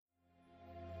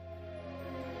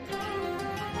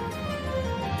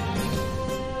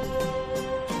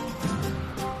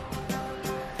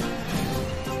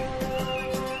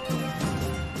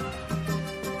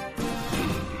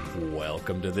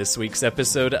Welcome to this week's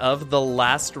episode of The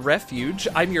Last Refuge.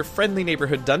 I'm your friendly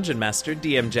neighborhood dungeon master,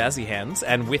 DM Jazzy Hands,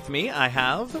 and with me I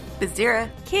have... Bazira.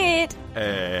 Kit.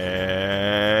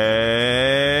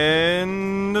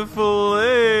 And Flick.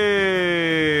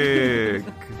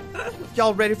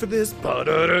 Y'all ready for this?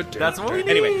 That's what we need.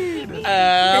 Anyway,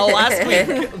 last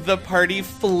week, the party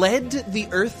fled the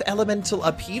Earth Elemental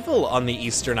upheaval on the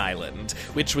Eastern Island,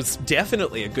 which was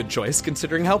definitely a good choice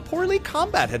considering how poorly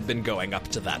combat had been going up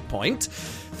to that point.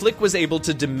 Flick was able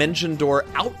to dimension door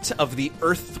out of the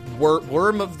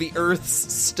worm of the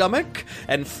Earth's stomach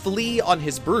and flee on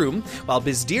his broom, while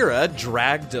Bizdira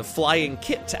dragged a flying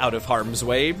Kit out of harm's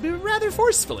way rather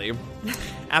forcefully.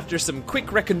 After some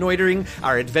quick reconnoitering,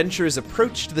 our adventurers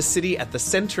approached the city at the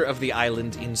center of the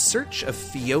island in search of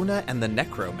Fiona and the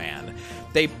Necroman.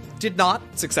 They did not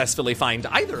successfully find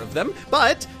either of them,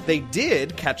 but they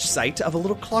did catch sight of a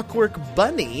little clockwork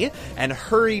bunny and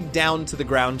hurried down to the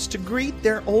ground to greet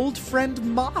their old friend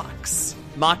Mox.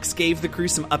 Mox gave the crew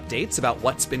some updates about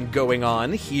what's been going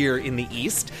on here in the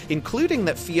East, including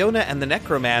that Fiona and the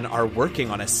Necroman are working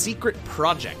on a secret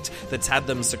project that's had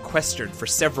them sequestered for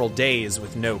several days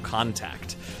with no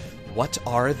contact. What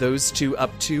are those two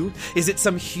up to? Is it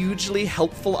some hugely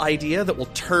helpful idea that will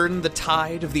turn the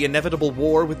tide of the inevitable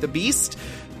war with the beast?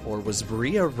 Or was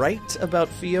Bria right about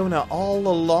Fiona all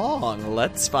along?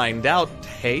 Let's find out.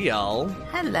 Hey, y'all.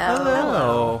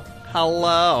 Hello.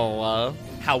 Hello.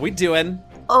 How we doing?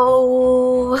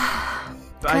 Oh,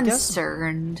 I guess,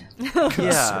 concerned.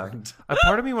 yeah. A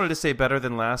part of me wanted to say better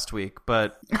than last week,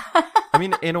 but I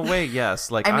mean, in a way,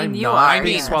 yes. Like, I mean, I'm you not are,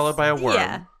 being yes. swallowed by a worm.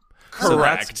 Yeah. So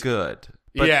Correct. that's good.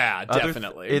 But Yeah,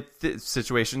 definitely.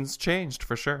 Situations changed,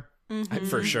 for sure.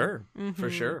 For sure. For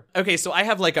sure. Okay, so I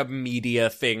have like a media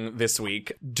thing this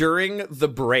week. During the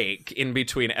break in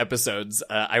between episodes,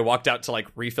 I walked out to like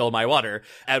refill my water,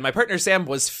 and my partner Sam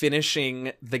was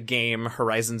finishing the game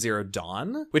Horizon Zero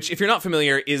Dawn, which, if you're not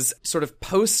familiar, is sort of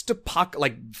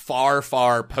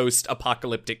far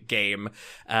post-apocalyptic game,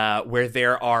 where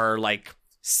there are like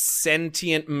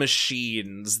sentient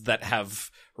machines that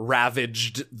have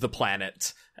ravaged the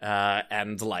planet,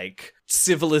 and like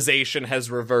civilization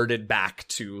has reverted back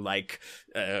to like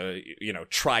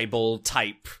tribal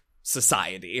type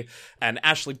society. And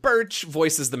Ashley Birch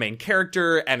voices the main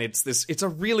character, and it's a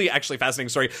really actually fascinating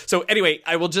story. So anyway,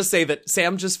 I will just say that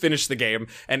Sam just finished the game,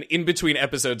 and in between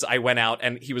episodes I went out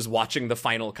and he was watching the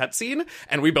final cutscene,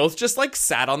 and we both just like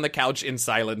sat on the couch in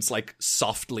silence, like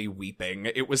softly weeping.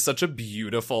 It was such a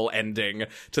beautiful ending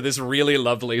to this really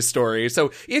lovely story.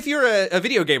 So if you're a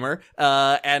video gamer,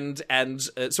 and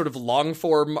sort of long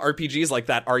form RPGs like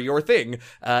that are your thing,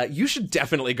 you should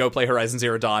definitely go play Horizon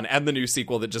Zero Dawn and the new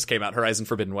sequel that just came out, Horizon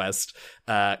Forbidden West,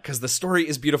 because the story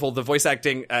is beautiful. The voice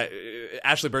acting,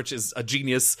 Ashley Birch is a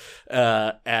genius,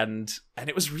 and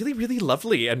it was really, really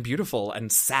lovely and beautiful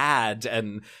and sad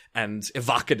and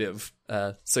evocative.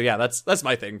 So yeah, that's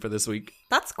my thing for this week.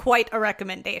 That's quite a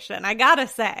recommendation, I gotta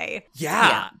say.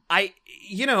 Yeah. I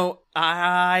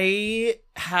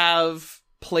have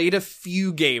played a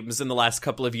few games in the last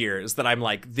couple of years that I'm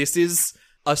like, this is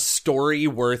a story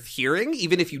worth hearing,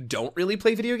 even if you don't really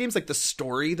play video games. Like, the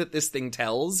story that this thing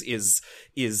tells is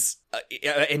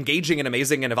engaging and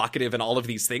amazing and evocative and all of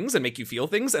these things and make you feel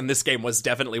things, and this game was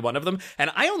definitely one of them.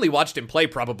 And I only watched him play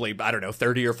probably,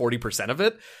 30 or 40% of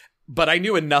it, but I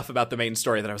knew enough about the main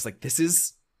story that I was like, this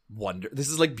is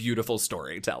like beautiful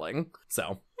storytelling.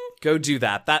 So go do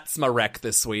that. That's my rec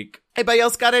this week. Anybody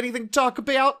else got anything to talk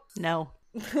about? No.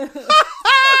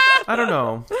 I don't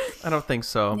know. I don't think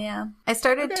so. Yeah. I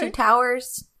started Two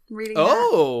Towers reading that.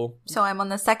 Oh. So I'm on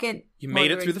the second. You made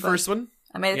it through the first one?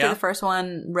 I made it through the first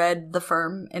one, read The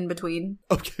Firm in between.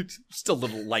 Okay, just a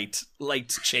little light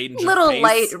change. Little of pace.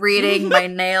 light reading. My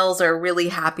nails are really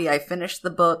happy I finished the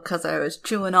book because I was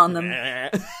chewing on them.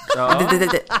 There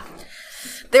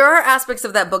are aspects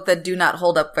of that book that do not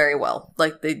hold up very well,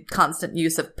 like the constant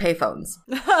use of payphones.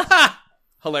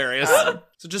 Hilarious.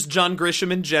 So just John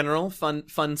Grisham in general, fun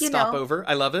stopover.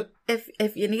 I love it.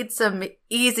 If you need some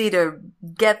easy to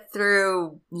get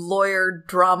through lawyer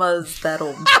dramas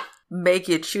that'll make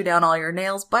you chew down all your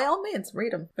nails, by all means,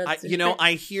 read them.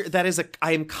 I hear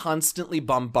I am constantly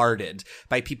bombarded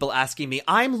by people asking me,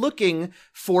 I'm looking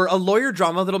for a lawyer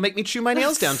drama that'll make me chew my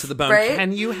nails down to the bone. Right?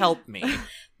 Can you help me?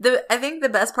 I think the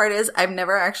best part is I've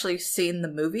never actually seen the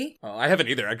movie. Oh, I haven't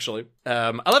either, actually.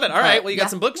 I love it. All right. Well, you got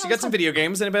some books. You got some video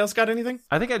games. Anybody else got anything?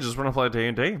 I think I just want to play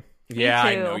D&D. Yeah,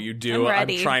 I know you do.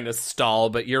 I'm trying to stall,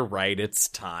 but you're right. It's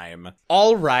time.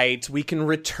 All right. We can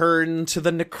return to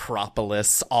the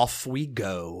necropolis. Off we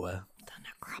go. The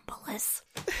necropolis.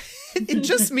 It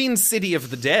just means City of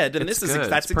the Dead, and It's this is good.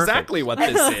 that's It's perfect. exactly what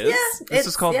this is. Yeah, This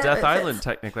is called Death it's- Island,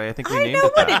 technically. I think we I named know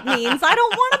it what that. it means. I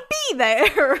don't want to be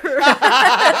there.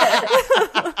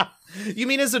 You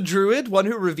mean as a druid, one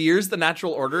who reveres the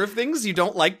natural order of things, you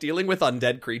don't like dealing with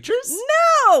undead creatures?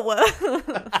 No.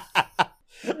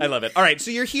 I love it. All right,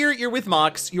 so you're here, you're with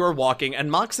Mox, you're walking,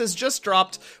 and Mox has just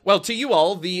dropped, well, to you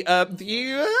all, the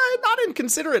not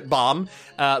inconsiderate bomb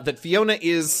that Fiona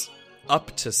is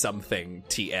up to something,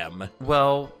 TM.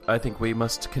 Well, I think we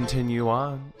must continue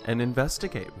on and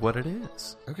investigate what it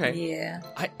is. Okay. Yeah.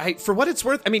 I for what it's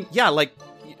worth, I mean, yeah, like,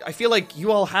 I feel like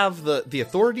you all have the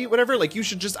authority, whatever, like, you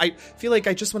should just, I feel like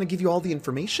I just want to give you all the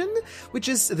information, which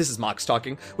is, this is Mox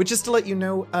talking, which is to let you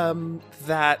know,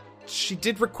 that she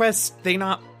did request they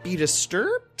not be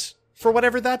disturbed, for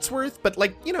whatever that's worth, but,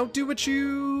 like, you know, do what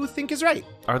you think is right.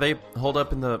 Are they holed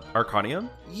up in the Arcanium?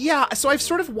 Yeah, so I've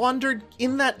sort of wandered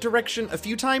in that direction a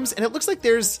few times, and it looks like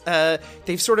there's,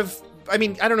 they've sort of, I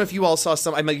mean, I don't know if you all saw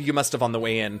some, I mean, you must have on the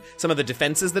way in, some of the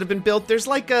defenses that have been built. There's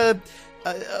like a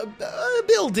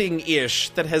building-ish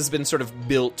that has been sort of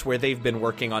built where they've been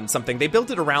working on something. They built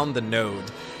it around the node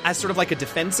as sort of like a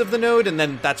defense of the node, and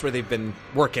then that's where they've been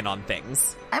working on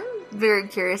things. I'm very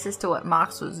curious as to what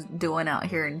Mox was doing out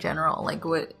here in general. Like,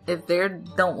 what if they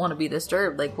don't want to be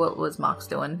disturbed? Like, what was Mox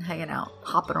doing, hanging out,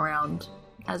 hopping around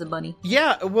as a bunny?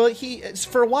 Yeah, well, he,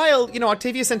 for a while, you know,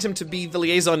 Octavia sent him to be the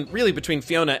liaison really between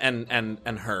Fiona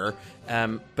and her.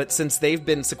 But since they've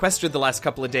been sequestered the last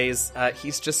couple of days,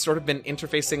 he's just sort of been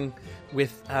interfacing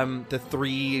with the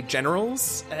three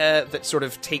generals that sort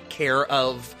of take care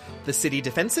of the city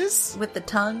defenses. With the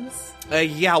tongues?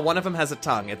 Yeah, one of them has a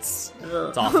tongue. It's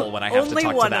awful when I have Only to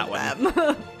talk one to that of one.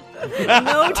 them.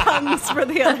 No tongues for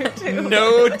the other two.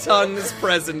 No tongues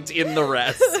present in the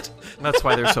rest. That's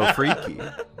why they're so freaky.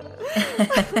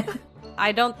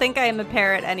 I don't think I am a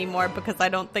parrot anymore because I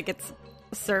don't think it's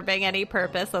serving any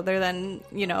purpose other than,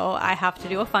 you know, I have to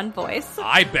do a fun voice.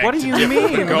 I beg What do to you differ,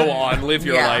 but mean? go on, live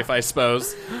your Yeah. life, I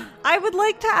suppose. I would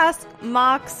like to ask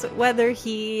Mox whether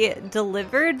he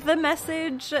delivered the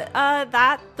message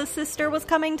that the sister was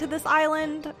coming to this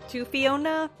island to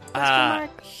Fiona? Question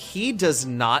mark. He does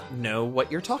not know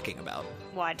what you're talking about.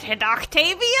 What did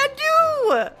Octavia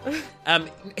do?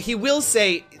 He will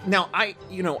say, now,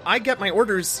 I get my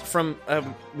orders from,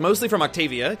 mostly from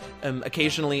Octavia.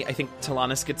 Occasionally, I think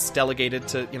Talanis gets delegated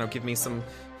to, give me some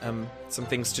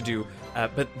things to do.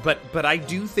 But I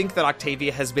do think that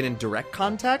Octavia has been in direct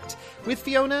contact with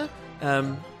Fiona.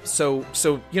 So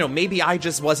maybe I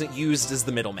just wasn't used as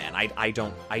the middleman. I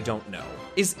don't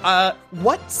know.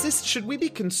 What, sis, should we be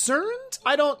concerned?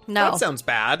 No. That sounds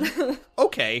bad.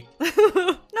 Okay.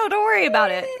 No, don't worry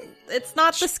about it. It's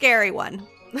not the scary one.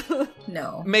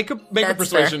 No. Make a That's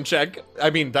persuasion check. I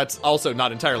mean, that's also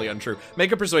not entirely untrue.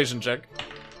 Make a persuasion check.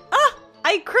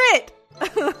 I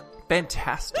crit!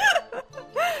 Fantastic.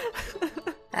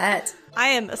 That. I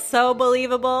am so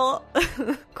believable.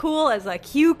 Cool as a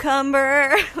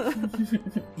cucumber.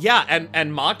 Yeah,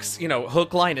 and Mox,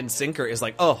 hook, line, and sinker is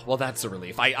like, oh, well, that's a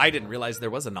relief. I didn't realize there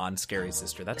was a non-scary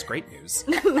sister. That's great news.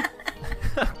 I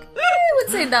would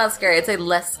say not scary. I'd say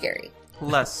less scary.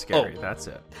 Less scary, Oh. that's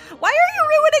it. Why are you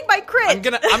ruining my crit?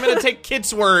 I'm gonna take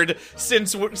Kit's word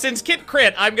since Kit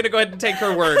crit. I'm gonna go ahead and take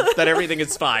her word that everything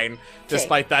is fine,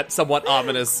 despite that somewhat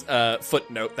ominous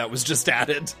footnote that was just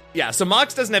added. Yeah, so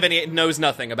Mox knows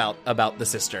nothing about the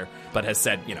sister, but has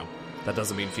said, that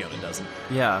doesn't mean Fiona doesn't.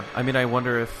 Yeah, I mean, I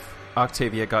wonder if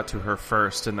Octavia got to her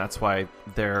first, and that's why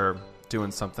they're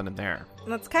doing something in there.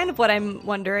 That's kind of what I'm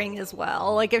wondering as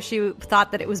well. Like, if she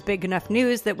thought that it was big enough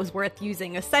news that was worth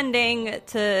using Ascending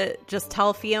to just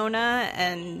tell Fiona,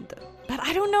 but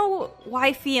I don't know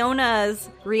why Fiona's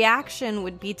reaction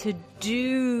would be to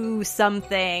do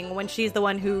something when she's the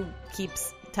one who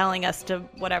keeps telling us to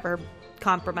whatever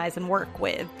compromise and work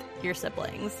with your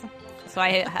siblings. So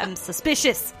I am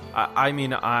suspicious. I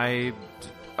mean,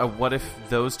 what if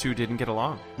those two didn't get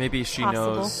along? Maybe she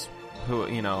Possible. knows who,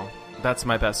 That's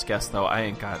my best guess, though. I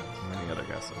ain't got any other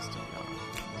guesses, to be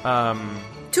honest.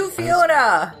 To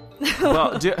Fiona!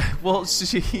 Well,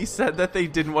 she said that they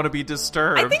didn't want to be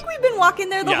disturbed. I think we've been walking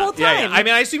there the whole time. Yeah. I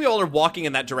mean, I assume you all are walking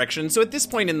in that direction. So at this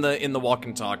point in the walk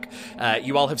and talk,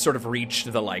 you all have sort of reached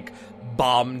the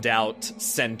bombed out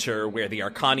center where the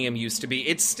Arcanium used to be.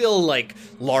 It's still, like,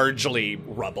 largely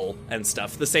rubble and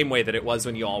stuff, the same way that it was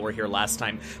when you all were here last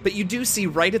time. But you do see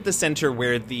right at the center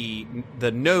where the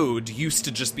node used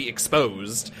to just be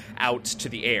exposed out to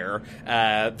the air,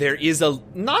 there is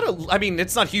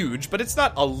it's not huge, but it's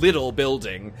not a little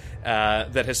building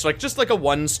that has, like, just like a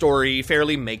one-story,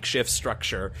 fairly makeshift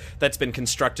structure that's been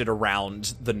constructed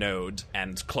around the node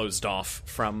and closed off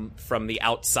from the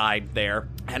outside there.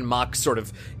 And Mock sort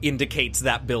of indicates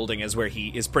that building as where he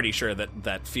is pretty sure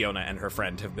that Fiona and her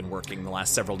friend have been working the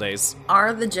last several days.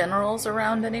 Are the generals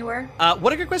around anywhere?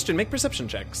 What a good question. Make perception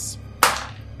checks.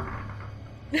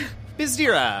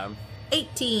 Bizdira.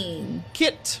 18.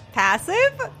 Kit.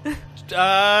 Passive?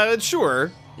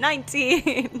 Sure.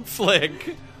 19.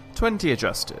 Flick. 20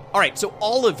 adjusted. All right, so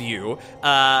all of you,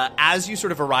 as you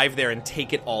sort of arrive there and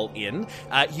take it all in,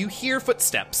 you hear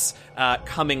footsteps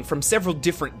coming from several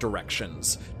different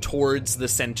directions towards the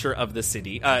center of the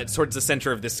city, towards the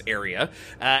center of this area,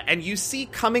 and you see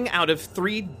coming out of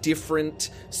 3 different,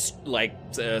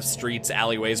 streets,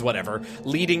 alleyways, whatever,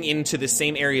 leading into the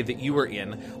same area that you were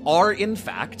in, are in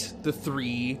fact the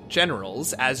 3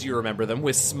 generals, as you remember them,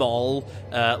 with small,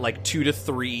 2 to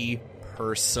 3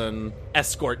 person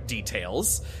escort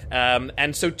details.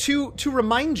 And so to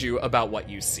remind you about what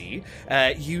you see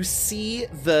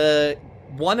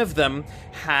one of them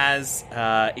has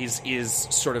is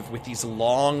sort of with these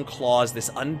long claws, this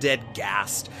undead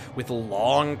ghast with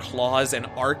long claws and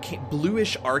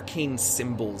bluish arcane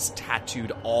symbols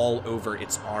tattooed all over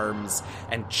its arms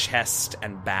and chest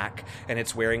and back, and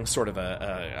it's wearing sort of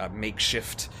a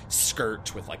makeshift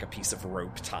skirt with like a piece of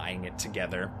rope tying it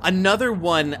together. Another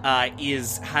one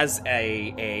has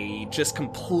a just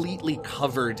completely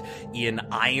covered in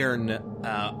iron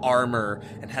armor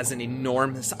and has an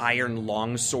enormous iron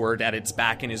longsword at its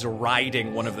back and is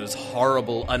riding one of those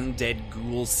horrible undead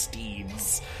ghoul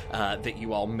steeds that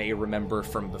you all may remember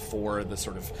from before, the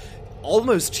sort of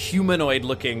almost humanoid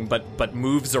looking but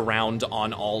moves around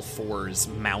on all fours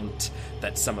mount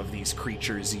that some of these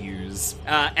creatures use.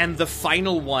 And the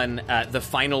final one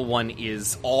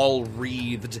is all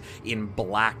wreathed in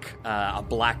black, a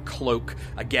black cloak,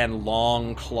 again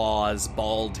long claws,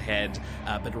 bald head,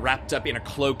 but wrapped up in a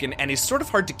cloak and is sort of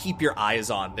hard to keep your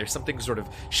eyes on. There's something sort of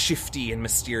shifty and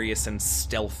mysterious and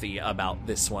stealthy about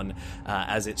this one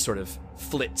as it sort of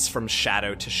flits from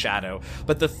shadow to shadow.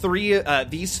 But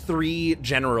these three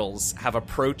generals have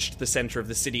approached the center of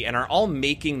the city and are all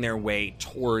making their way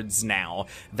towards now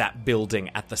that building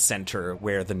at the center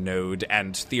where the node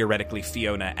and theoretically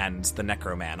Fiona and the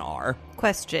Necroman are.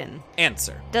 Question.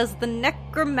 Answer. Does the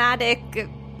necromantic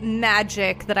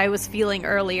magic that I was feeling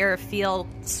earlier feel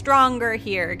stronger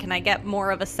here? Can I get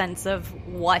more of a sense of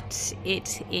what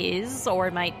it is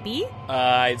or might be?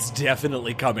 It's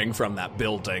definitely coming from that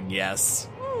building, yes.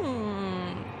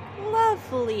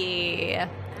 Lovely.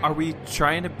 Are we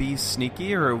trying to be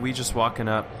sneaky, or are we just walking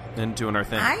up and doing our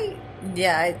thing?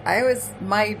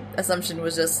 My assumption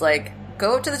was just like,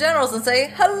 go up to the generals and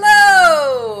say,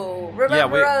 hello!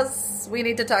 Remember us? We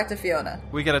need to talk to Fiona.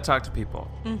 We gotta talk to people.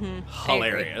 Mm-hmm.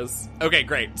 Hilarious. Okay,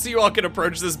 great. So you all can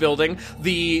approach this building.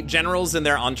 The generals and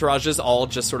their entourages all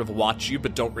just sort of watch you,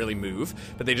 but don't really move.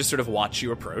 But they just sort of watch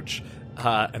you approach.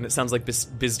 And it sounds like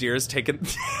Bizdir is taking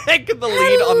the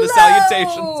lead on the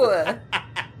salutations.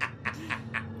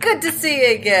 Good to see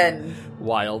you again.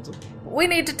 Wild. We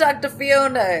need to talk to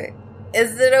Fiona.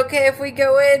 Is it okay if we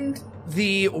go in?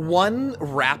 The one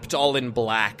wrapped all in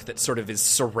black that sort of is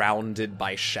surrounded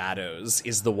by shadows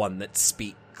is the one that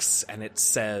speaks, and it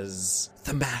says,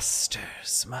 "The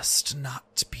masters must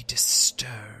not be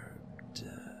disturbed."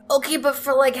 Okay, but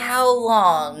for like how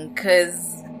long?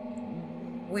 'Cause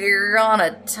we're on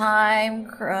a time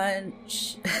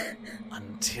crunch.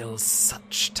 Until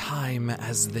such time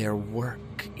as their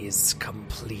work is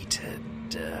completed.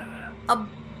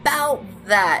 About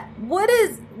that, what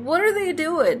are they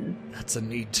doing? That's a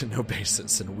need-to-know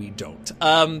basis, and we don't.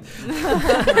 I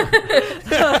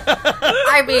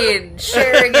mean,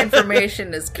 sharing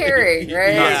information is caring,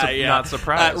 right? Not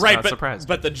surprised. Right, not surprised.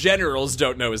 But the generals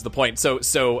don't know is the point. So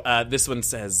this one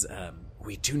says,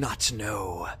 we do not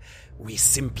know. We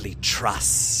simply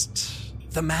trust.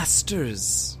 The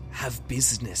masters have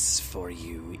business for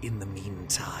you in the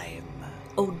meantime.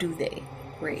 Oh, do they?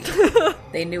 Great.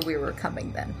 They knew we were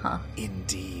coming then, huh?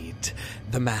 Indeed.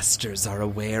 The masters are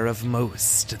aware of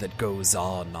most that goes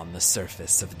on the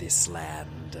surface of this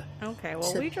land. Okay,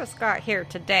 well, we just got here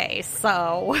today,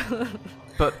 so...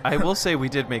 But I will say we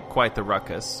did make quite the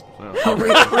ruckus. We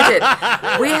did.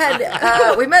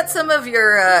 We met some of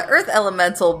your earth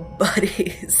elemental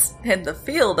buddies in the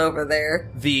field over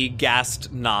there. The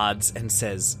ghast nods and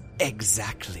says,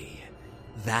 "Exactly.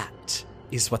 That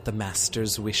is what the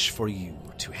masters wish for you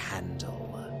to handle."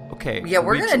 Okay. Yeah,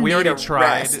 we're gonna need a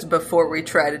rest before we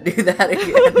try to do that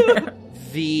again.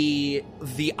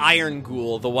 The iron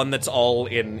ghoul, the one that's all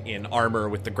in armor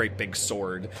with the great big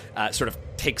sword, sort of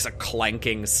takes a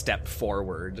clanking step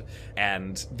forward.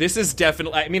 And this is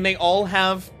definitely... I mean, they all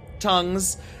have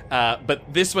tongues, but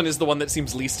this one is the one that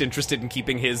seems least interested in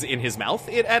keeping his in his mouth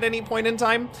at any point in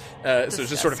time. So it's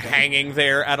just sort of hanging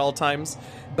there at all times.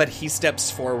 But he steps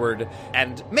forward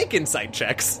and make insight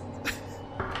checks.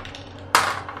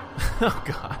 Oh,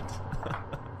 God.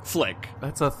 Flick.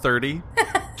 That's a 30.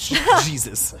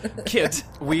 Jesus. Kid.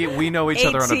 We know each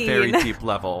other on a very deep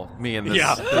level. Me and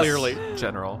this, clearly.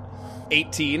 General.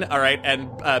 18. All right. And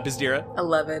Bizdira?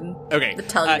 11. Okay. The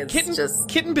tongue is just...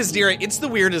 Kitten Bizdira, it's the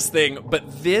weirdest thing,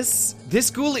 but this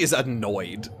ghoul is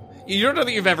annoyed. You don't know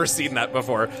that you've ever seen that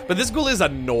before, but this ghoul is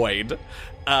annoyed.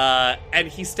 And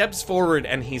he steps forward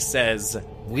and he says,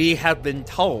 "We have been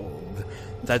told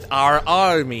that our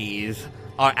armies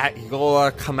are at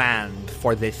your command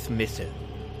for this mission."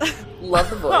 Love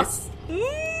the voice.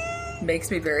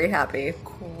 Makes me very happy.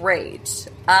 Great.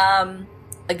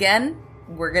 Again,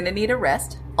 we're gonna need a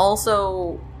rest.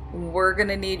 Also, we're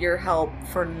gonna need your help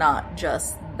for not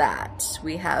just that.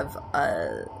 We have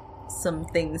some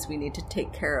things we need to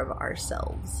take care of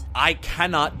ourselves. I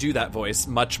cannot do that voice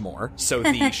much more, so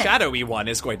the shadowy one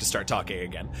is going to start talking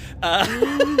again.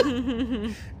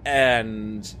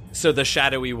 And so the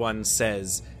shadowy one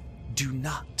says, "Do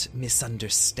not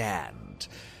misunderstand.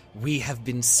 We have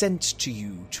been sent to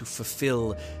you to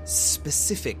fulfill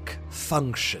specific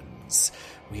functions.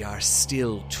 We are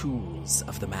still tools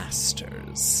of the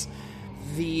masters."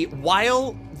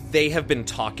 While they have been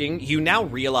talking, you now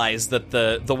realize that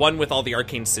the one with all the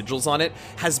arcane sigils on it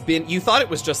has been... You thought it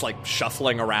was just, like,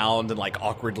 shuffling around and, like,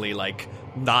 awkwardly, like,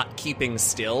 not keeping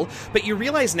still. But you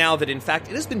realize now that, in fact,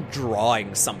 it has been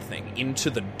drawing something into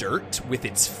the dirt with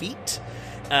its feet.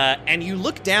 And you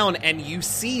look down and you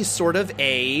see sort of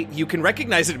you can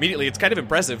recognize it immediately. It's kind of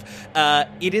impressive.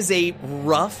 It is a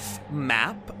rough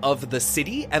map of the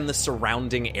city and the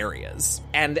surrounding areas.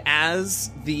 And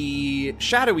as the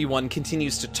shadowy one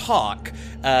continues to talk,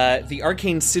 the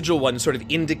arcane sigil one sort of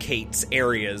indicates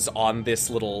areas on this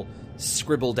little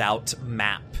scribbled out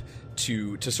map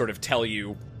to sort of tell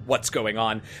you what's going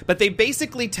on. But they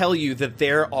basically tell you that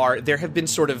there have been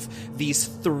sort of these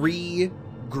 3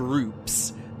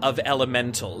 groups of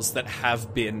elementals that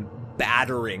have been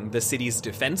battering the city's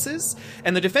defenses,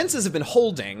 and the defenses have been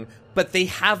holding, but they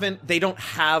don't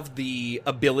have the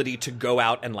ability to go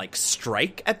out and, like,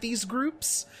 strike at these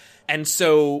groups. And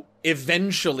so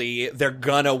eventually they're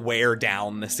gonna wear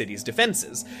down the city's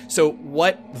defenses. So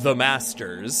what the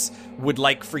masters would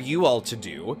like for you all to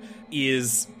do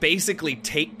is basically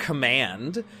take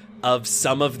command of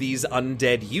some of these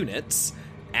undead units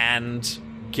and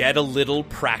get a little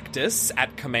practice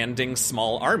at commanding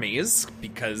small armies,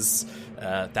 because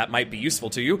that might be useful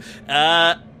to you,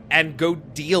 and go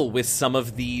deal with some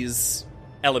of these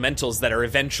elementals that are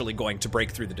eventually going to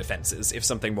break through the defenses if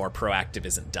something more proactive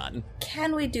isn't done.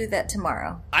 Can we do that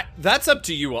tomorrow? That's up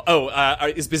to you.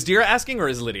 Is Bizdira asking or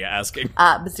is Lydia asking?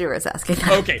 Bizdira is asking.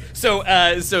 Okay, so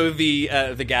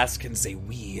the ghast can say,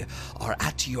 "We are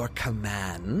at your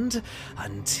command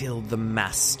until the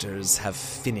masters have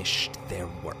finished their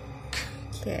work."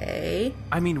 Okay.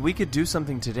 I mean, we could do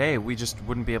something today. We just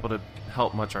wouldn't be able to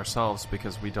help much ourselves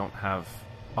because we don't have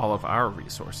all of our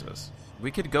resources. We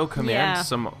could go command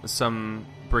some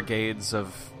brigades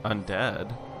of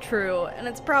undead. True, and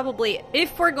it's probably,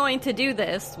 if we're going to do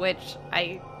this, which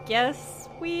I guess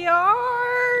we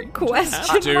are,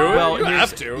 question mark. Well, you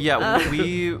have to. Yeah,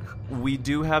 we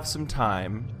do have some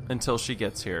time until she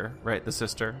gets here, right, the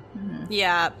sister? Mm-hmm.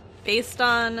 Yeah, based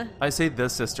on... I say the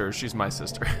sister, she's my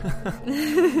sister.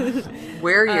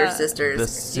 We're your sisters. The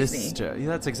sister. Yeah,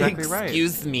 that's exactly right.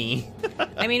 Excuse me.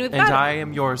 I mean, and I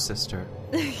am your sister.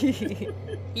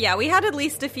 Yeah, we had at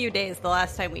least a few days the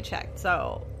last time we checked,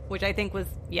 so, which I think was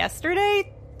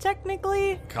yesterday,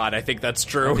 technically. God, I think that's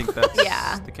true. I think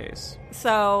that's the case.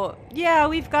 So, yeah,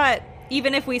 we've got,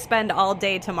 even if we spend all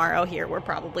day tomorrow here, we're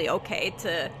probably okay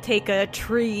to take a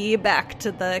tree back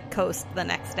to the coast the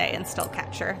next day and still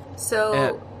catch her.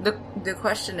 So, the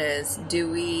question is,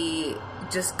 do we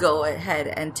just go ahead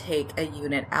and take a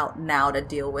unit out now to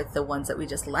deal with the ones that we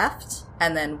just left,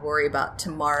 and then worry about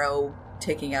tomorrow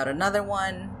taking out another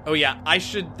one. Oh yeah,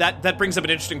 that brings up an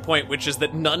interesting point, which is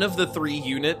that none of the 3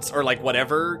 units or like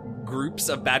whatever groups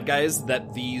of bad guys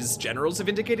that these generals have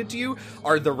indicated to you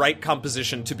are the right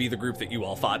composition to be the group that you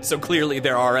all fought. So clearly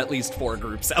there are at least 4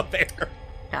 groups out there.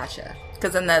 Gotcha.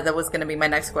 Because then that was going to be my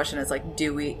next question is like,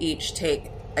 do we each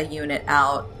take a unit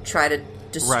out, try to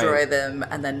destroy them,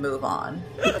 and then move on?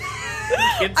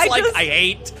 I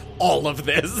hate all of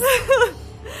this.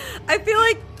 I feel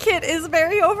like Kit is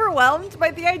very overwhelmed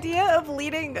by the idea of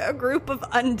leading a group of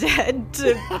undead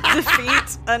to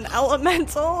defeat an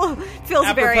elemental.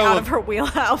 Feels very out of her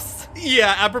wheelhouse.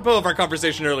 Yeah, apropos of our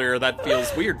conversation earlier, that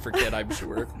feels weird for Kit, I'm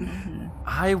sure.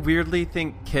 I weirdly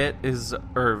think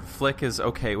Flick is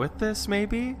okay with this,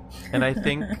 maybe, and I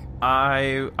think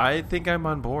I think I'm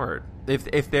on board.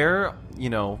 If they're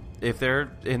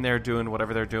in there doing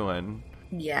whatever they're doing,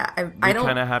 yeah, I don't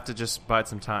kind of have to just bide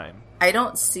some time. I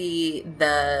don't see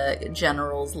the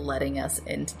generals letting us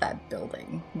into that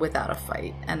building without a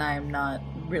fight, and I'm not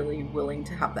really willing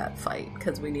to have that fight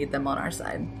because we need them on our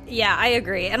side. Yeah, I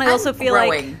agree, and I also feel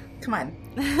like come on.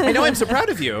 I know, I'm so proud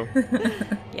of you.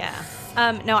 Yeah.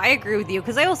 No, I agree with you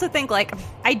because I also think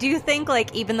I do think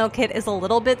even though Kit is a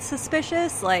little bit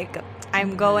suspicious,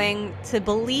 I'm going to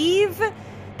believe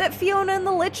that Fiona and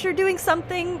the Lich are doing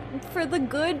something for the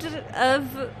good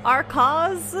of our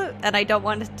cause, and I don't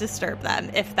want to disturb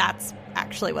them if that's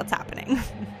actually what's happening.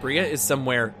 Bria is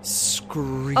somewhere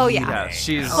screaming. Oh yeah, yeah,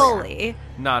 she's fully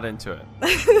not into it.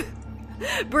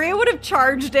 Bria would have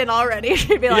charged in already.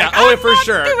 She'd be like, yeah, I'm for not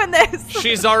sure doing this.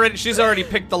 She's already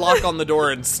picked the lock on the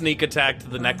door and sneak attacked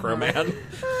the Necroman.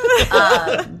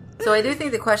 So I do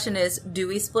think the question is, do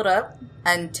we split up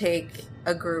and take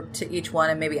a group to each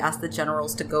one and maybe ask the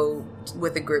generals to go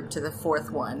with a group to the 4th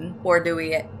one? Or do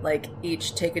we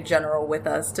each take a general with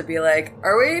us to be like,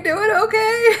 are we doing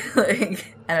okay?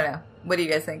 I don't know. What do you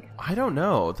guys think? I don't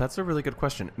know. That's a really good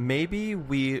question. Maybe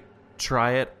we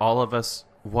try it, all of us,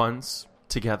 once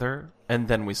together, and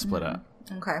then we split up.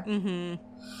 Okay. Mm-hmm.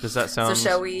 Does that sound... So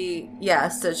shall we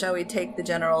take the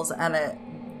generals and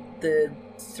the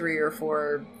 3 or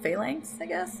 4 phalanx, I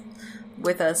guess,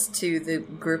 with us to the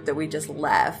group that we just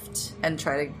left and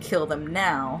try to kill them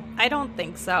now? I don't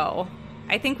think so.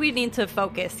 I think we need to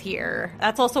focus here.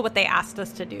 That's also what they asked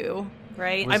us to do,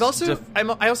 right? I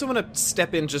also want to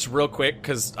step in just real quick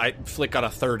because I Flick got a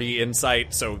 30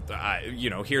 insight, so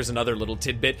here's another little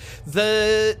tidbit.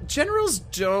 The generals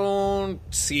don't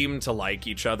seem to like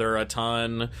each other a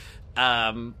ton.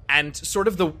 And sort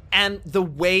of the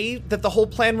way that the whole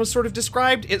plan was sort of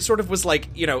described, it sort of was like,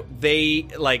 they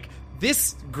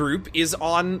this group is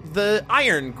on the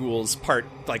Iron Ghoul's part,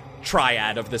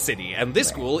 triad of the city, and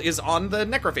this ghoul is on the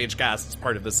Necrophage cast's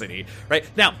part of the city, right?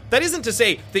 Now, that isn't to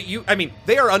say that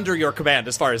they are under your command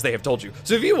as far as they have told you.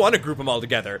 So if you want to group them all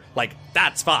together,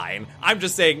 that's fine. I'm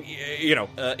just saying,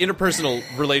 interpersonal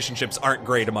relationships aren't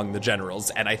great among the generals,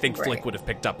 and I think Flick would have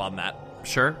picked up on that.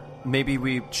 Sure. Maybe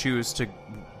we choose to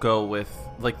go with,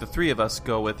 the 3 of us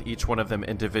go with each one of them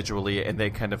individually, and they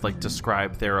kind of,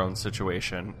 describe their own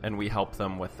situation, and we help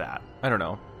them with that. I don't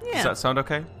know. Yeah. Does that sound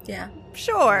okay? Yeah.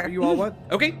 Sure. You all what?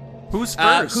 Okay. Who's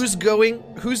first? Who's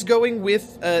going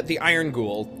with the Iron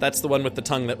Ghoul? That's the one with the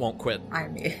tongue that won't quit.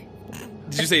 Me.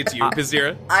 Did you say it's you,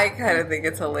 Bizdira? I kind of think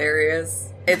it's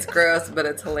hilarious. It's gross, but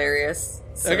it's hilarious.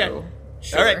 So, okay.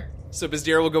 Sure. All right. So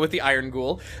Bizdira will go with the Iron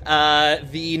Ghoul.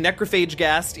 The Necrophage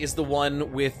Ghast is the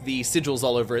one with the sigils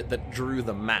all over it that drew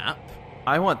the map.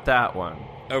 I want that one.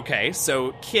 Okay,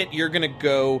 so Kit, you're gonna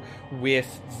go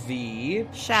with the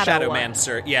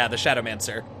Shadowmancer. Yeah, the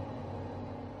Shadowmancer.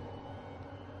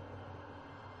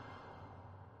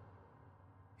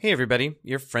 Hey everybody,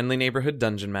 your friendly neighborhood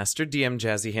dungeon master, DM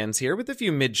Jazzy Hands here with a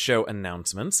few mid-show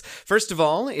announcements. First of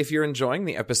all, if you're enjoying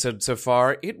the episode so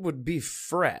far, it would be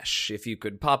fresh if you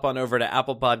could pop on over to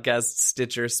Apple Podcasts,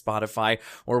 Stitcher, Spotify,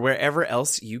 or wherever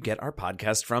else you get our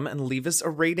podcast from and leave us a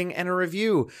rating and a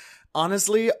review.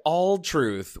 Honestly, all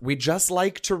truth. We just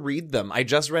like to read them. I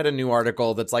just read a new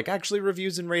article that's actually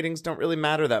reviews and ratings don't really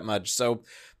matter that much. So,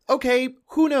 okay,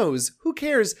 who knows? Who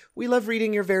cares? We love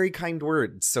reading your very kind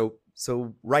words.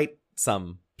 So write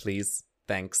some, please.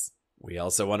 Thanks. We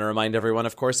also want to remind everyone,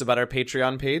 of course, about our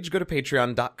Patreon page. Go to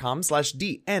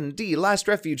patreon.com/DND Last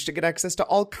Refuge to get access to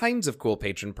all kinds of cool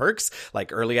patron perks,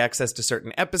 like early access to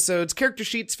certain episodes, character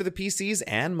sheets for the PCs,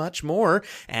 and much more.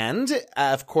 And,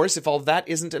 of course, if all that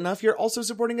isn't enough, you're also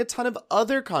supporting a ton of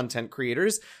other content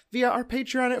creators via our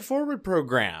Patreon It Forward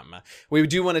program. We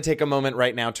do want to take a moment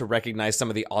right now to recognize some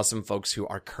of the awesome folks who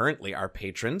are currently our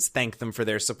patrons. Thank them for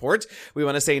their support. We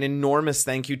want to say an enormous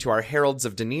thank you to our Heralds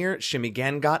of Denier, Shimmy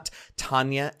Gangot,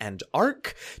 Tanya, and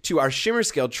Ark. To our Shimmer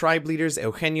Scale tribe leaders,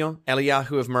 Eugenio,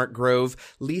 Eliyahu of Mark Grove,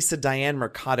 Lisa Diane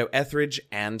Mercado Etheridge,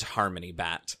 and Harmony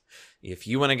Bat. If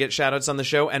you want to get shoutouts on the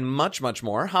show and much, much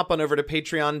more, hop on over to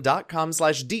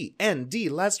patreon.com/DND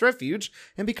Last Refuge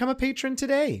and become a patron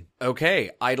today.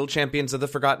 Okay, Idle Champions of the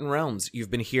Forgotten Realms.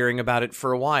 You've been hearing about it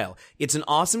for a while. It's an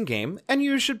awesome game, and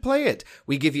you should play it.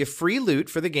 We give you free loot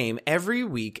for the game every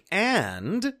week,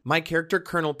 and my character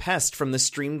Colonel Pest from the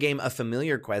stream game A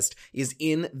Familiar Quest is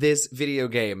in this video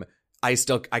game. I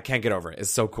can't get over it. It's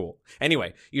so cool.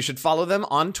 Anyway, you should follow them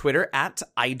on Twitter at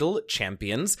Idle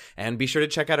Champions, and be sure to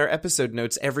check out our episode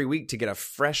notes every week to get a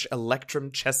fresh Electrum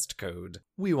chest code.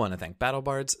 We want to thank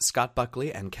BattleBards, Scott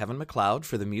Buckley, and Kevin MacLeod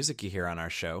for the music you hear on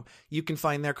our show. You can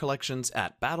find their collections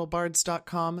at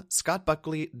battlebards.com,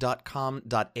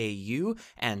 scottbuckley.com.au,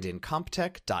 and in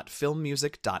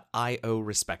comptech.filmmusic.io,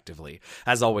 respectively.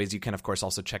 As always, you can, of course,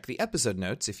 also check the episode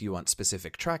notes if you want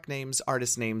specific track names,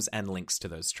 artist names, and links to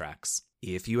those tracks.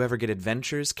 If you ever get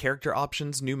adventures, character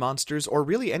options, new monsters, or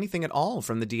really anything at all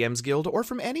from the DM's Guild or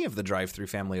from any of the Drive-Thru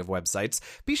family of websites,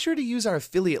 be sure to use our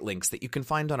affiliate links that you can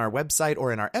find on our website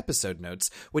or in our episode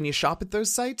notes when you shop at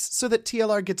those sites so that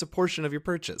TLR gets a portion of your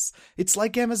purchase. It's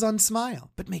like Amazon Smile,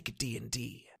 but make it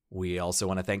D&D. We also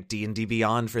want to thank D&D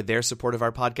Beyond for their support of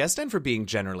our podcast and for being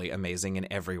generally amazing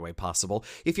in every way possible.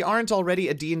 If you aren't already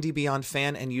a D&D Beyond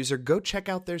fan and user, go check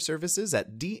out their services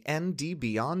at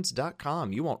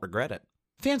dndbeyond.com. You won't regret it.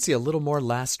 Fancy a little more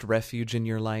Last Refuge in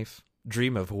your life?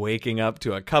 Dream of waking up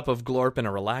to a cup of glorp and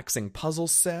a relaxing puzzle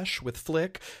sesh with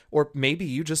Flick? Or maybe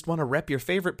you just want to rep your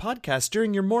favorite podcast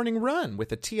during your morning run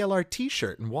with a TLR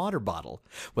t-shirt and water bottle.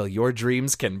 Well, your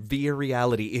dreams can be a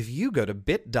reality if you go to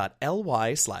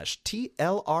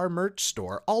bit.ly/TLR merch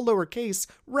store, all lowercase,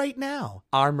 right now.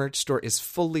 Our merch store is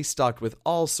fully stocked with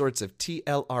all sorts of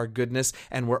TLR goodness,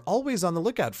 and we're always on the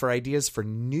lookout for ideas for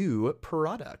new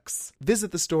products.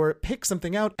 Visit the store, pick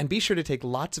something out, and be sure to take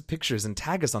lots of pictures and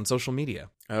tag us on social media.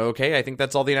 Okay, I think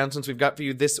that's all the announcements we've got for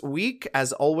you this week.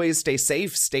 As always, stay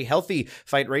safe, stay healthy,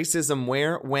 fight racism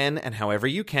where, when, and however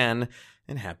you can,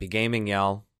 and happy gaming,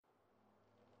 y'all.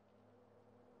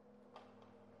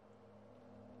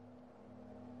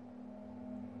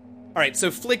 All right,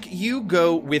 so Flick, you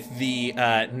go with the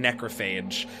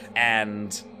necrophage,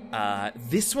 and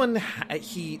this one,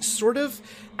 he sort of,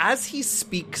 as he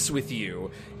speaks with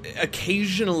you,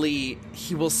 occasionally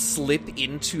he will slip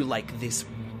into like this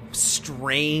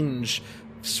strange,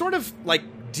 sort of like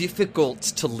difficult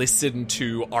to listen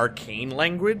to arcane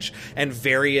language, and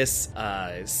various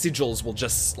sigils will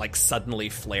just like suddenly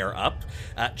flare up,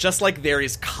 just like there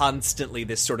is constantly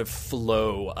this sort of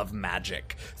flow of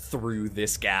magic through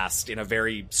this ghast in a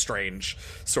very strange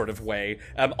sort of way.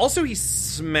 Also, he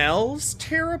smells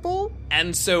terrible,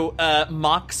 and so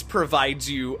Mox provides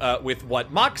you with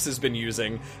what Mox has been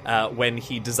using when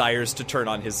he desires to turn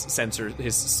on his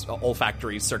his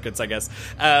olfactory circuits, I guess.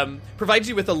 Provides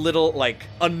you with a little like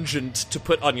unguent to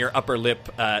put on your upper lip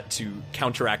to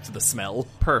counteract the smell.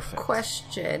 Perfect.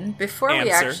 Question: before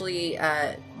we actually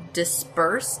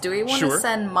disperse, do we want to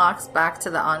send Mox back to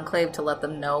the Enclave to let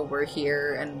them know we're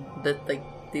here and that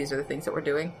these are the things that we're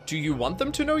doing? Do you want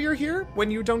them to know you're here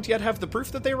when you don't yet have the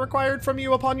proof that they required from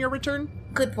you upon your return?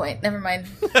 Good point. Never mind.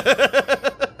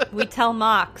 We tell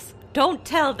Mox. Don't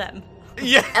tell them.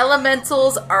 Yeah.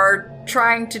 Elementals are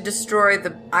trying to destroy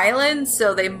the island,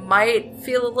 so they might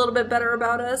feel a little bit better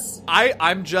about us. I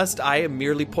am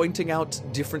merely pointing out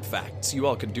different facts. You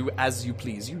all can do as you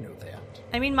please. You know that.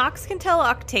 I mean, Mox can tell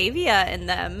Octavia and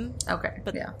them. Okay,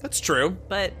 but, yeah. That's true.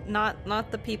 But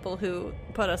not the people who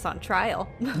put us on trial.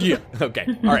 Yeah, okay.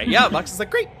 All right, yeah, Mox is like,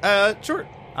 great, sure.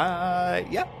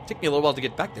 Yeah, took me a little while to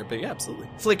get back there, but yeah, absolutely.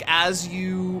 Flick, as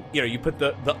you put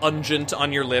the unguent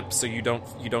on your lips so you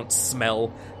don't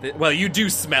smell, well, you do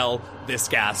smell this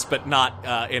gas, but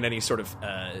not in any sort of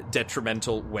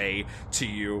detrimental way to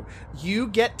you. You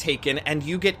get taken and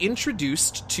you get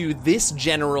introduced to this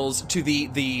general's, to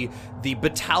the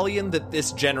battalion that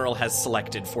this general has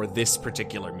selected for this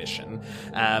particular mission.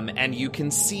 And you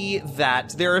can see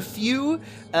that there are a few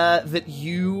that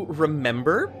you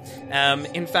remember.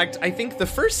 In fact, I think the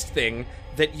first thing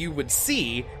that you would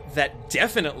see that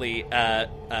definitely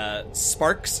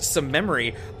sparks some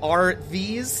memory are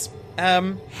these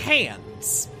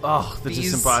hands. Oh, the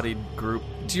disembodied group.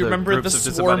 Do you remember the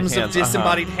swarms of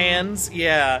disembodied hands?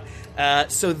 Yeah.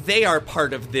 So they are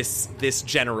part of this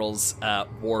general's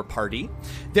war party.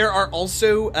 There are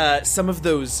also some of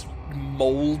those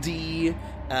moldy,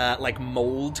 like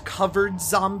mold-covered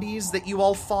zombies that you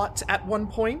all fought at one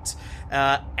point.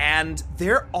 And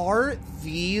there are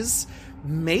these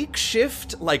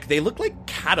makeshift, like, they look like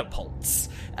catapults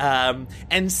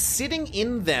And sitting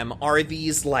in them are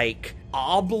these, like,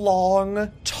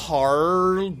 oblong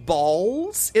tar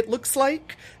balls, it looks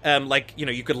like.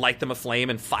 You could light them aflame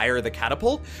and fire the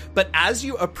catapult. But as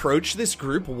you approach this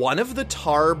group, one of the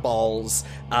tar balls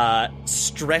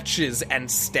stretches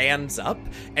and stands up,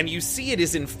 and you see it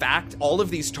is, in fact, all of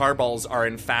these tar balls are,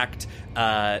 in fact,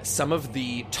 some of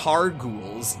the tar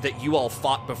ghouls that you all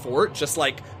fought before, just,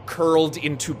 like, curled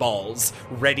into balls,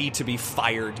 ready to be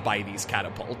fired by these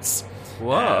catapults.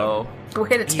 Whoa.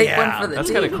 Way to take one for the that's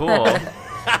team. kind of cool.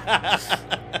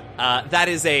 That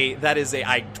is a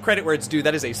I credit where it's due.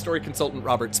 That is a story consultant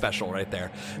Robert special right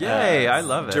there. Yay, I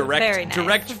love it. Very nice.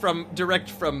 Direct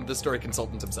from the story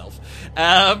consultant himself.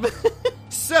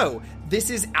 So this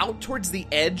is out towards the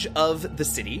edge of the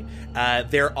city.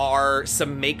 There are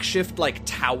some makeshift, like,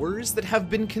 towers that have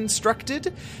been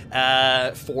constructed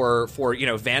for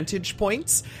vantage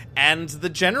points, and the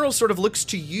general sort of looks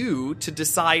to you to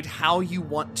decide how you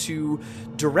want to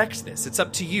direct this. It's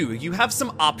up to you. You have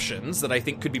some options that I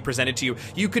think could be presented to you.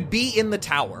 You could be in the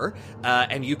tower,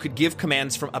 and you could give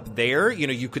commands from up there.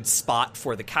 You could spot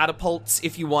for the catapults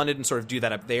if you wanted and sort of do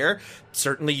that up there.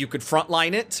 Certainly you could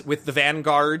frontline it with the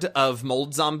vanguard of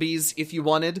mold zombies if you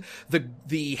wanted.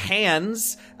 The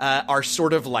hands are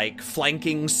sort of like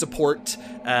flanking support.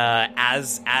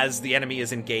 As the enemy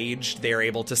is engaged, they're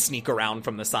able to sneak around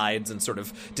from the sides and sort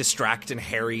of distract and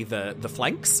harry the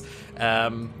flanks.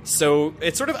 So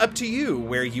it's sort of up to you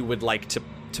where you would like to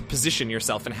position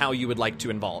yourself and how you would like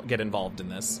to get involved in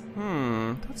this.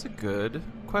 That's a good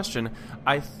question.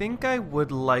 I think I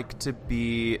would like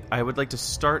to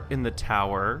start in the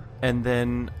tower, and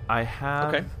then I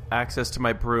have access to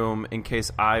my broom in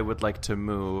case I would like to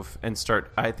move and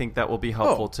start. I think that will be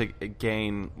helpful to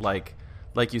gain, like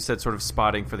you said, sort of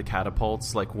spotting for the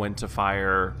catapults, like when to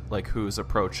fire, like who's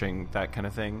approaching, that kind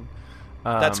of thing.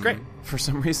 That's great. For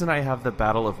some reason, I have the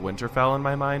Battle of Winterfell in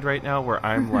my mind right now, where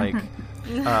I'm like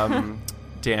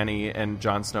Dany and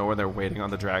Jon Snow, where they're waiting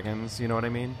on the dragons. You know what I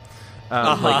mean?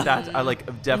 Like that. I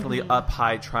like definitely up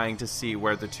high, trying to see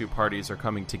where the two parties are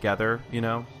coming together.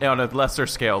 On a lesser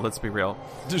scale. Let's be real.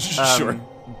 Sure.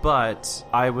 But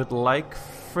I would like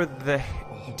for the.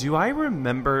 Do I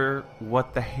remember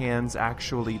what the hands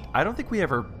actually? I don't think we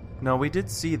ever. No, we did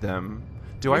see them.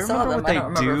 Do I remember what they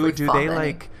do? Do they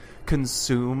like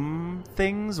consume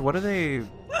things? What are they?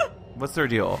 What's their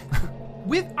deal?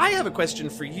 I have a question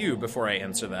for you before I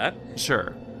answer that.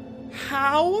 Sure.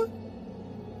 How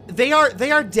they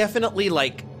are definitely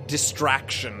like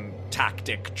distraction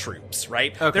tactic troops,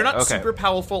 right? Okay, they're not super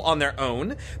powerful on their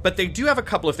own, but they do have a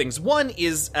couple of things. One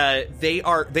is they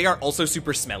are also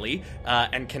super smelly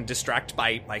and can distract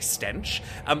by stench.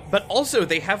 But also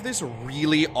they have this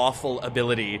really awful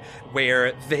ability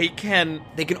where they can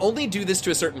only do this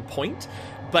to a certain point,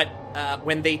 but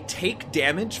when they take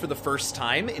damage for the first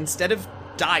time, instead of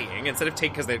taking,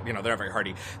 because they're not very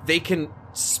hardy, they can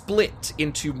split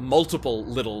into multiple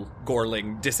little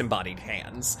Gorling disembodied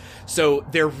hands. So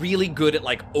they're really good at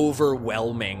like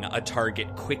overwhelming a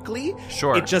target quickly.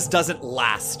 Sure. It just doesn't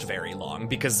last very long,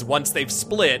 because once they've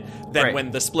split, then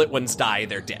when the split ones die,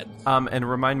 they're dead. And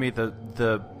remind me,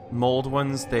 the mold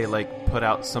ones, they like put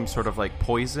out some sort of like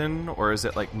poison, or is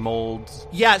it like mold?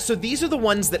 Yeah, so these are the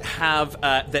ones that have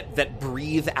that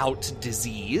breathe out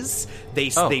disease.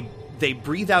 They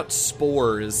breathe out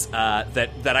spores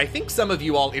that I think some of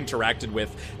you all interacted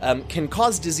with, can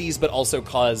cause disease, but also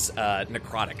cause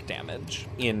necrotic damage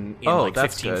in like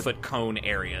 15-foot cone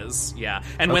areas. Yeah,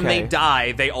 and when they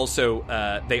die, they also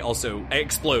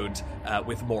explode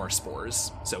with more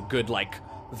spores. So good, like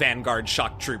vanguard,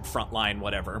 shock troop, frontline,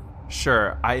 whatever.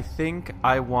 Sure. I think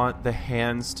I want the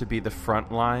hands to be the front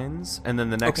lines, and then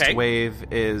the next wave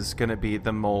is going to be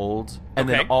the mold, and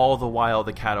then all the while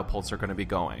the catapults are going to be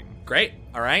going. Great.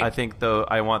 All right. I think, though,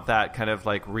 I want that kind of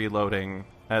like reloading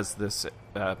as this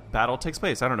battle takes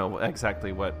place. I don't know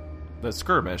exactly what the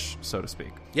skirmish, so to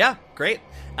speak. Yeah, great.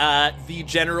 The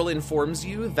general informs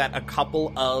you that a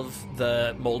couple of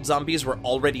the mold zombies were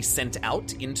already sent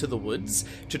out into the woods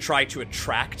to try to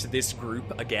attract this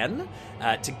group again,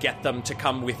 to get them to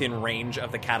come within range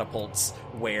of the catapults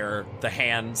where the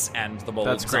hands and the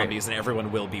mold zombies and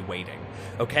everyone will be waiting.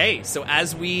 Okay, so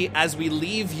as we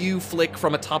leave you, Flick,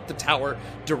 from atop the tower,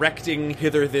 directing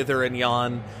hither, thither, and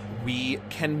yon, we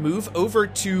can move over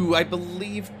to, I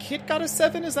believe, Kit got a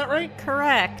 7, is that right?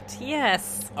 Correct,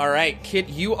 yes. All right, Kit,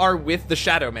 you are with the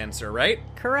Shadowmancer, right?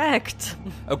 Correct.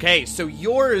 Okay, so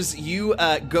you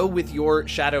go with your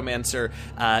Shadowmancer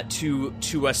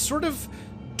to a sort of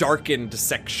darkened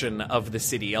section of the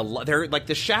city. They're like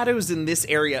the shadows in this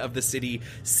area of the city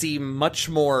seem much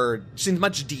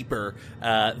deeper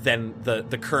than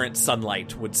the current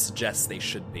sunlight would suggest they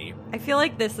should be. I feel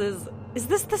like this is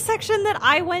this the section that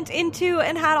I went into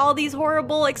and had all these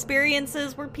horrible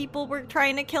experiences where people were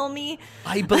trying to kill me?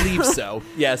 I believe so.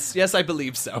 Yes, I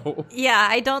believe so. Yeah,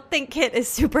 I don't think Kit is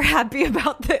super happy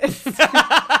about this.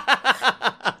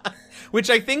 Which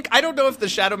I don't know if the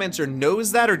Shadowmancer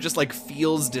knows that or just like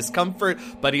feels discomfort,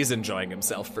 but he's enjoying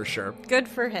himself for sure. Good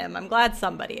for him. I'm glad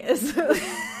somebody is.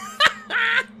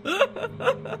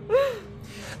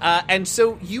 And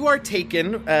so you are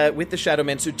taken with the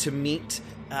Shadowmancer to meet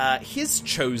his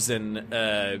chosen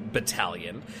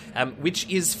battalion, which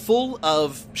is full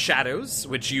of shadows,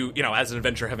 which you as an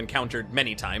adventurer have encountered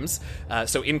many times.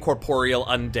 So incorporeal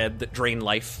undead that drain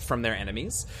life from their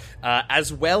enemies,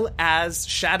 as well as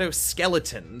shadow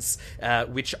skeletons,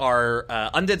 which are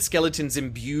undead skeletons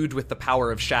imbued with the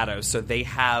power of shadow. So they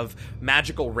have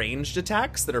magical ranged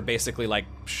attacks that are basically like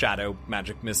shadow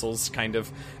magic missiles, kind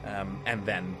of, and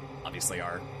then obviously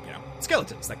are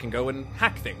skeletons that can go and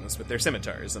hack things with their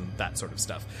scimitars and that sort of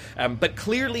stuff. But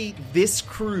clearly this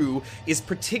crew is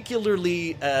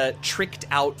particularly tricked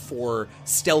out for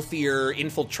stealthier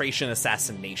infiltration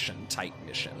assassination type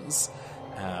missions,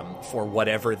 for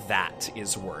whatever that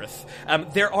is worth.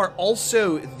 There are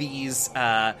also these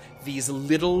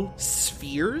little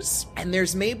spheres, and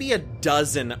there's maybe a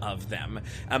dozen of them,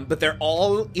 but they're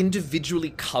all individually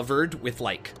covered with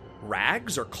like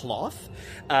rags or cloth,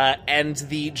 and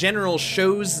the general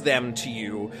shows them to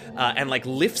you and like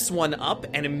lifts one up,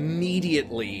 and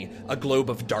immediately a globe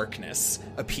of darkness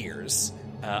appears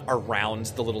around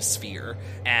the little sphere,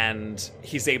 and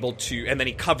he's able to, and then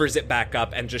he covers it back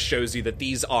up and just shows you that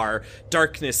these are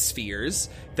darkness spheres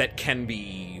that can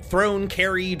be thrown,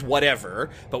 carried,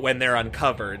 whatever, but when they're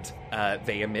uncovered,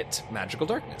 they emit magical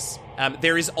darkness.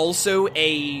 There is also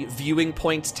a viewing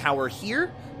point tower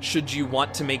here, should you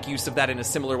want to make use of that in a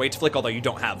similar way to Flick, although you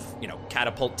don't have,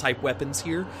 catapult-type weapons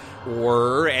here,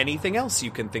 or anything else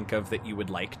you can think of that you would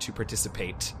like to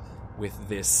participate with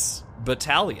this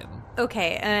battalion.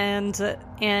 Okay, and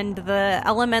the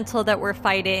elemental that we're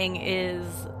fighting is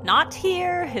not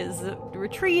here, has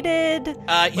retreated.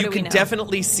 You can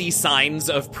definitely see signs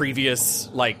of previous,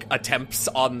 attempts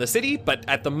on the city, but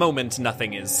at the moment,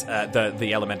 nothing is,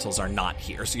 the elementals are not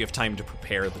here, so you have time to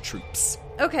prepare the troops.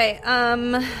 Okay, all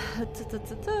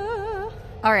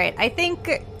right, I think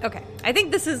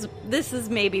this is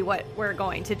maybe what we're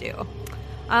going to do.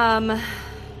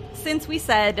 Since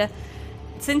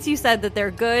you said that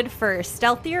they're good for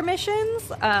stealthier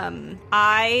missions,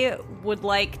 I would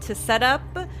like to set up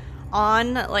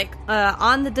on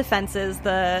the defenses,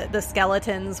 the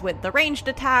skeletons with the ranged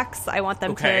attacks. I want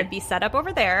them to be set up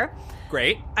over there.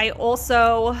 Great. I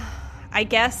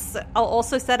guess I'll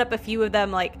also set up a few of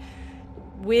them on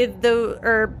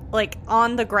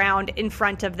the ground in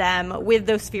front of them with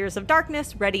those spheres of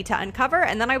darkness ready to uncover.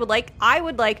 And then I'm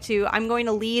going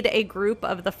to lead a group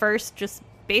of the first just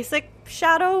basic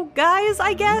shadow guys,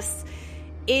 I guess,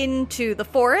 into the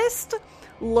forest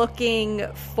looking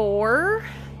for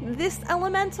this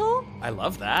elemental. I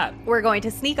love that. We're going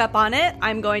to sneak up on it.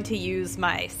 I'm going to use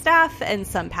my staff and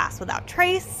some pass without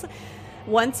trace.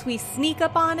 Once we sneak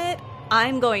up on it,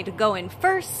 I'm going to go in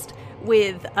first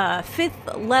with a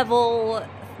 5th level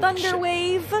Thunder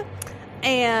Wave,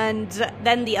 and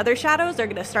then the other shadows are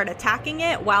going to start attacking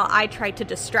it while I try to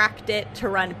distract it to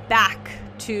run back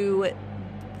to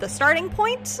the starting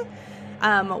point,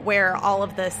 where all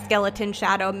of the skeleton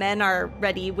shadow men are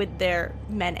ready with their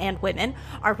men and women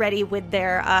are ready with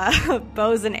their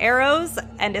bows and arrows.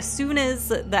 And as soon as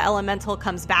the elemental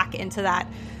comes back into that,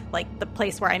 the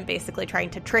place where I'm basically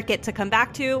trying to trick it to come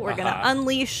back to, we're going to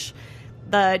unleash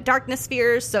the darkness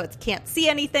spheres so it can't see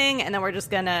anything, and then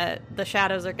the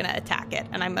shadows are gonna attack it,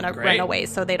 and I'm gonna run away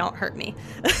so they don't hurt me.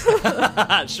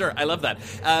 Sure, I love that.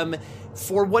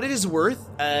 For what it is worth,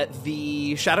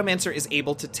 the Shadowmancer is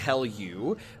able to tell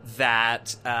you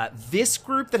that this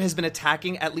group that has been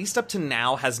attacking, at least up to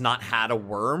now, has not had a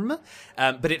worm,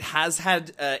 but it has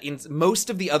had, in most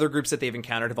of the other groups that they've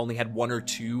encountered have only had 1 or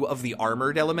 2 of the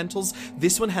armored elementals.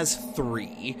 This one has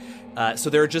 3, so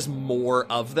there are just more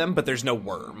of them, but there's no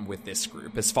worm with this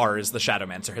group, as far as the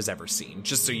Shadowmancer has ever seen,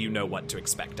 just so you know what to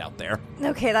expect out there.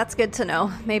 Okay, that's good to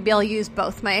know. Maybe I'll use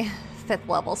both my 5th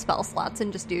level spell slots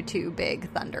and just do 2 big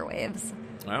thunder waves.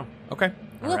 Oh, okay.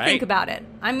 We'll think about it.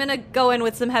 I'm going to go in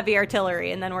with some heavy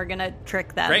artillery, and then we're going to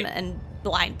trick them and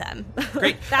blind them.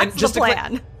 Great. That's and just the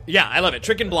plan. Yeah, I love it.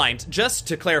 Trick and blind. Just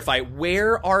to clarify,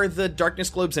 where are the darkness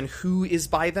globes and who is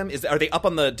by them? Are they up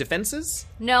on the defenses?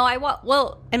 No,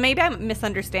 well, and maybe I'm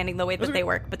misunderstanding the way that they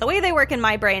work, but the way they work in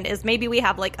my brain is maybe we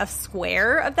have like a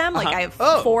square of them. Like I have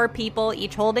 4 people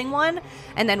each holding one,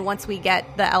 and then once we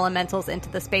get the elementals into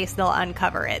the space, they'll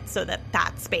uncover it so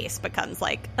that space becomes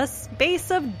like a space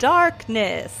of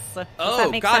darkness. Does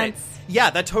that make sense? It.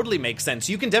 Yeah, that totally makes sense.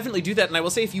 You can definitely do that, and I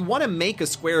will say if you want to make a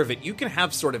square of it, you can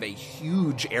have sort of a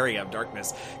huge area of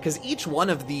darkness, because each one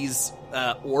of these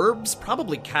orbs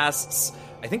probably casts,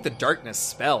 I think the darkness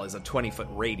spell is a 20-foot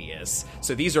radius,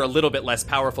 so these are a little bit less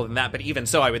powerful than that, but even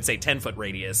so, I would say 10-foot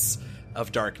radius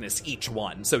of darkness each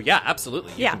one. So yeah,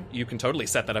 absolutely. You can totally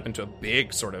set that up into a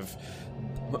big sort of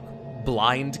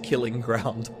blind killing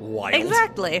ground. Wild.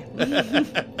 Exactly.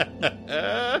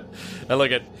 I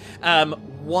like it.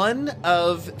 One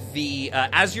of the,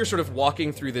 as you're sort of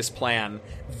walking through this plan,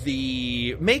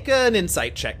 make an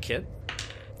insight check, Kit.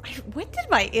 When did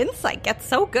my insight get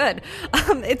so good?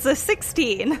 It's a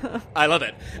 16. I love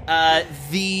it.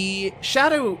 The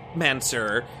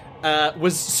Shadowmancer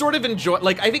was sort of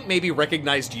I think maybe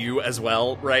recognized you as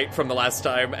well, right, from the last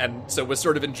time, and so was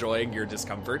sort of enjoying your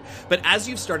discomfort. But as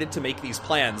you've started to make these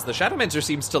plans, the Shadowmancer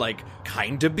seems to,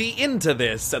 kind of be into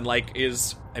this, and,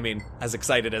 is, as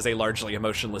excited as a largely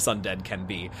emotionless undead can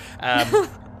be.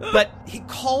 But he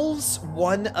calls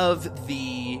one of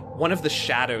the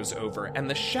shadows over, and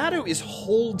the shadow is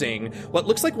holding what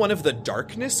looks like one of the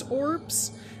darkness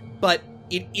orbs, but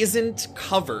it isn't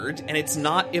covered, and it's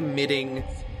not emitting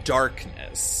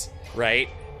darkness, right?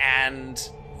 And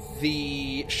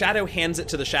the shadow hands it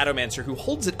to the Shadowmancer, who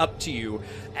holds it up to you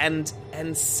and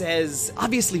says,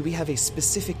 obviously we have a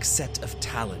specific set of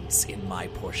talents in my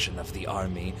portion of the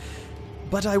army,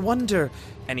 but I wonder,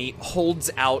 and he holds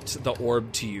out the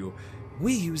orb to you,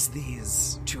 we use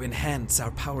these to enhance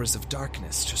our powers of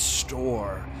darkness, to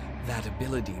store that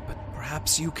ability, but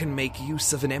perhaps you can make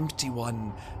use of an empty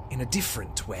one in a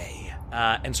different way.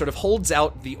 And sort of holds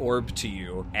out the orb to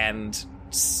you and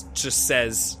just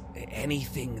says,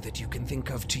 anything that you can think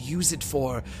of to use it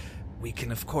for, we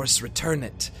can of course return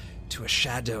it to a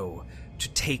shadow to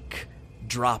take,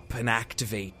 drop, and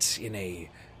activate in a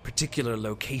particular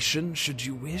location should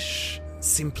you wish.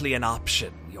 Simply an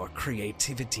option. Your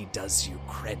creativity does you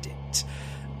credit.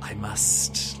 I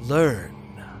must learn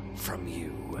from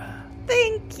you.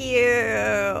 Thank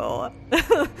you.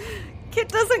 Kit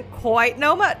doesn't quite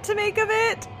know what to make of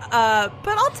it, but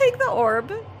I'll take the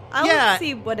orb. I'll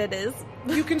see what it is.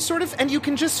 You can sort of, and you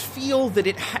can just feel that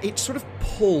it sort of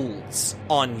pulls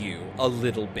on you a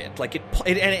little bit.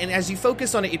 And as you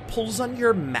focus on it, it pulls on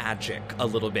your magic a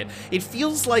little bit. It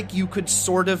feels like you could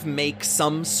sort of make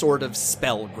some sort of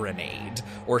spell grenade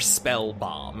or spell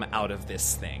bomb out of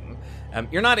this thing.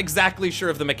 You're not exactly sure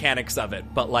of the mechanics of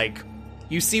it, but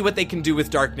you see what they can do with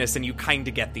darkness, and you kind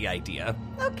of get the idea.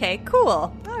 Okay,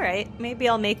 cool. All right, maybe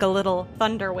I'll make a little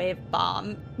thunderwave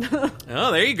bomb.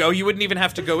 Oh, there you go. You wouldn't even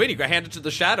have to go in. You could hand it to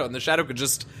the shadow, and the shadow could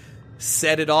just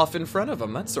set it off in front of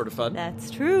them. That's sort of fun.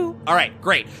 That's true. All right,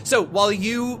 great. So while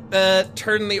you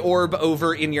turn the orb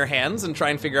over in your hands and try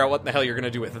and figure out what the hell you're going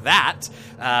to do with that,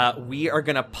 we are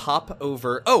going to pop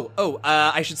over...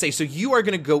 I should say, so you are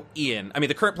going to go in.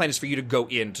 The current plan is for you to go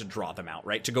in to draw them out,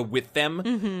 right? To go with them?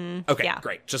 Mm-hmm. Okay,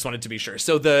 great. Just wanted to be sure.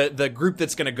 So the group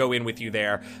that's going to go in with you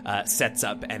there sets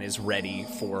up and is ready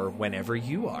for whenever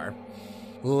you are.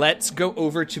 Let's go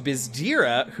over to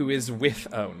Bizdira, who is with,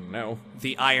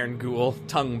 the Iron Ghoul,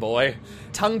 Tongue Boy.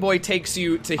 Tongue Boy takes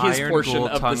you to his portion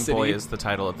of the city. Tongue Boy is the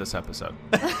title of this episode.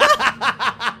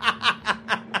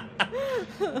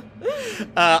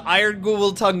 Iron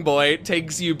Ghoul Tongue Boy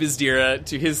takes you, Bizdira,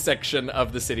 to his section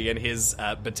of the city and his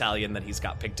battalion that he's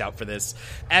got picked out for this.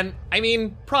 And,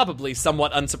 probably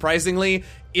somewhat unsurprisingly,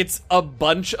 it's a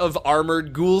bunch of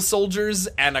armored ghoul soldiers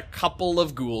and a couple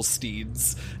of ghoul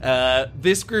steeds.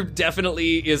 This group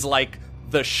definitely is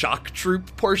the shock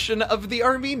troop portion of the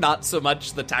army, not so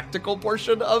much the tactical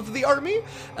portion of the army,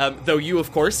 though you,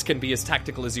 of course, can be as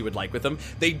tactical as you would like with them.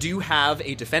 They do have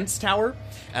a defense tower.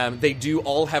 They do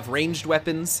all have ranged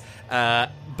weapons,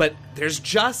 but there's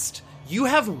just... You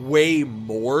have way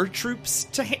more troops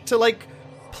to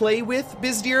play with,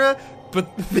 Bizdira,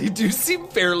 but they do seem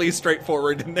fairly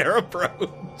straightforward in their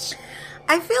approach.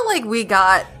 I feel like we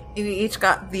each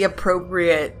got the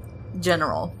appropriate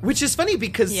general. Which is funny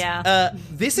because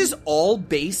this is all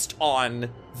based on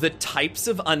the types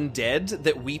of undead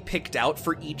that we picked out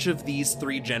for each of these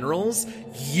 3 generals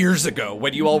years ago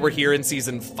when you all were here in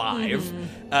season 5.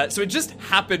 So it just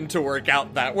happened to work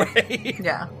out that way.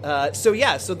 Yeah. So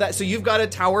you've got a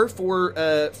tower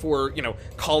for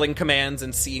calling commands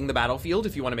and seeing the battlefield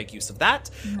if you want to make use of that.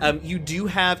 You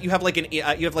have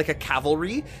like a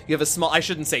cavalry. You have a small, I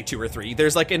shouldn't say 2 or 3.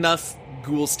 There's like enough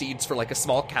ghoul steeds for like a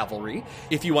small cavalry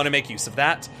if you want to make use of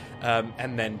that.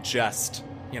 And then just,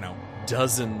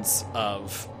 dozens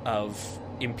of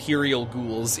imperial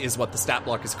ghouls is what the stat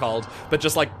block is called, but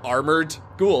just like armored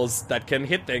ghouls that can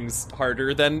hit things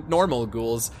harder than normal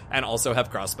ghouls and also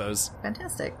have crossbows.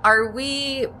 Fantastic. Are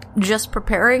we just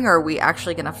preparing, or are we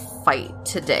actually going to fight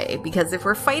today? Because if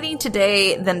we're fighting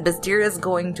today, then Bizdira is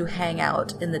going to hang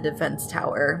out in the defense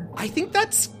tower. I think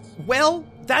that's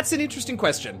an interesting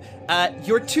question.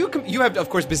 You have, of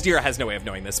course, Bizdira has no way of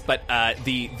knowing this, but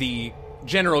the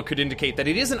general could indicate that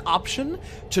it is an option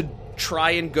to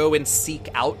try and go and seek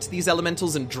out these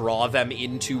elementals and draw them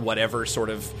into whatever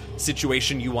sort of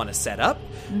situation you want to set up.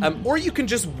 Or you can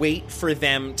just wait for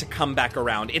them to come back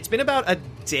around. It's been about a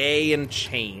day and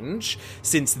change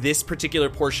since this particular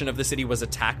portion of the city was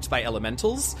attacked by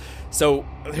elementals. So,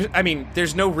 I mean,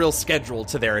 there's no real schedule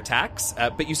to their attacks,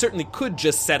 but you certainly could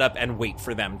just set up and wait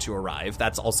for them to arrive.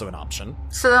 That's also an option.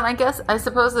 So then I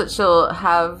suppose that she'll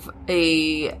have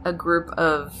a group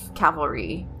of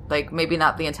cavalry, like maybe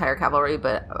not the entire cavalry,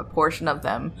 but a portion of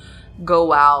them,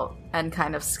 go out and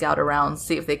kind of scout around,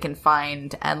 see if they can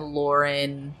find and lure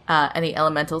in any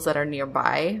elementals that are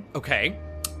nearby. Okay.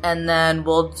 And then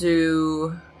we'll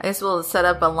set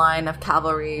up a line of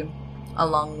cavalry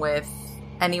along with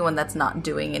anyone that's not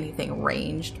doing anything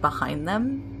ranged behind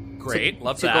them. Great,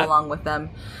 love to that. To go along with them.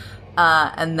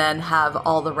 And then have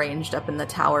all the ranged up in the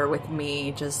tower with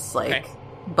me, just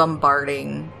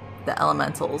bombarding the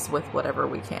elementals with whatever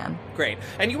we can. Great.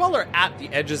 And you all are at the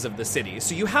edges of the city.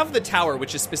 So you have the tower,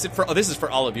 which is specific for, this is for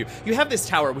all of you. You have this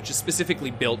tower, which is specifically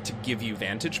built to give you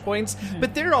vantage points.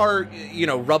 But there are,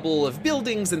 rubble of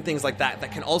buildings and things like that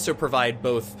that can also provide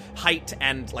both height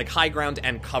and like high ground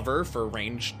and cover for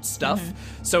ranged stuff.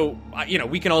 So,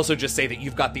 we can also just say that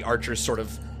you've got the archers sort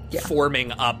of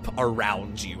forming up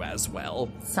around you as well.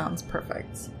 Sounds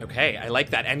perfect. Okay, I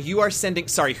like that. And you are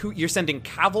you're sending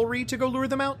cavalry to go lure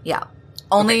them out? Yeah.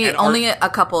 Only a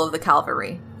couple of the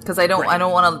cavalry, because I don't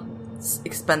want to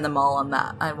expend them all on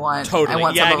that. I want some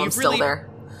of them still there.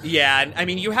 Yeah, and I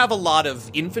mean, you have a lot of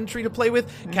infantry to play with.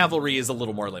 Cavalry is a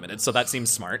little more limited, so that seems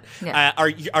smart. Yeah.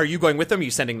 Are you going with them, or are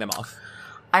you sending them off?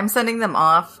 I'm sending them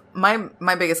off.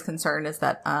 My biggest concern is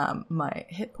that my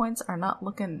hit points are not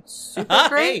looking super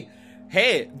great.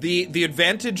 Hey, the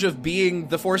advantage of being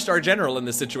the 4-star general in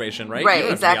this situation, right?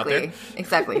 Right, exactly.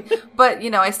 But,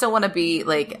 I still want to be,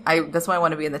 that's why I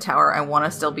want to be in the tower. I want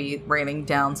to still be raining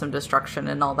down some destruction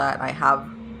and all that. I have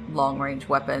long-range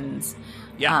weapons.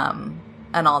 Yeah.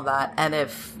 And all that. And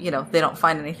if, they don't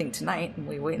find anything tonight and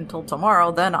we wait until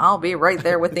tomorrow, then I'll be right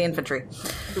there with the infantry.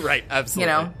 Right,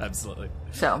 absolutely. Absolutely.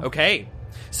 So. Okay.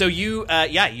 So you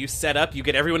set up, you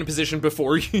get everyone in position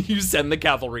before you send the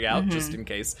cavalry out, just in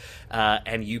case.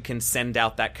 And you can send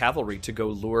out that cavalry to go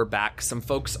lure back some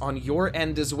folks on your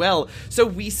end as well. So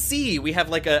we have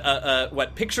like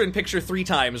a picture-in-picture 3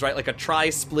 times, right? Like a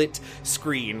tri-split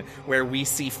screen where we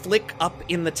see Flick up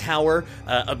in the tower,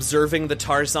 observing the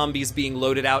tar zombies being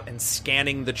loaded out and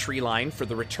scanning the tree line for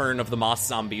the return of the moss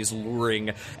zombies,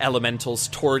 luring elementals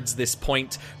towards this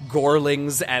point.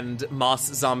 Gorlings and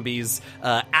moss zombies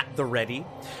at the ready.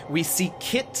 We see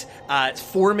Kit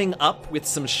forming up with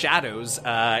some shadows,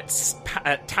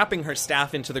 tapping her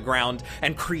staff into the ground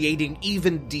and creating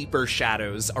even deeper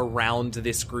shadows around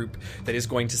this group that is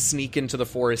going to sneak into the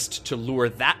forest to lure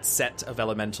that set of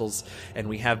elementals. And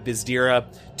we have Bizdira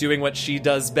doing what she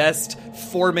does best,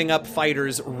 forming up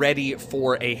fighters ready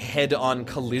for a head-on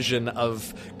collision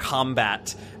of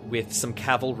combat, with some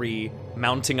cavalry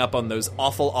mounting up on those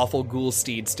awful, awful ghoul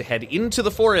steeds to head into the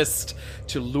forest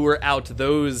to lure out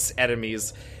those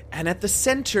enemies. And at the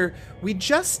center, we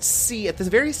just see, at the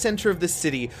very center of the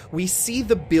city, we see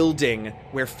the building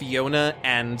where Fiona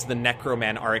and the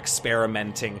Necroman are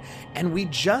experimenting. And we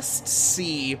just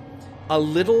see a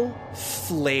little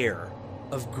flare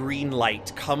of green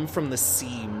light come from the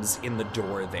seams in the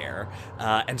door there,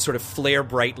 and sort of flare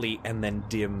brightly and then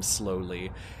dim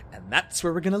slowly. And that's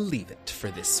where we're going to leave it for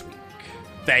this week.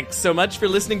 Thanks so much for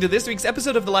listening to this week's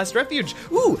episode of The Last Refuge.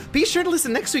 Ooh, be sure to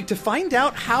listen next week to find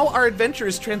out how our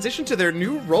adventurers transition to their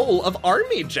new role of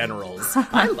army generals.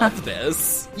 I love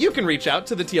this. You can reach out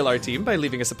to the TLR team by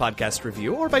leaving us a podcast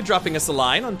review or by dropping us a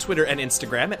line on Twitter and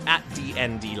Instagram at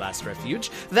DND Last Refuge.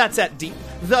 That's at D,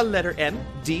 the letter N,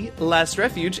 D Last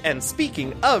Refuge. And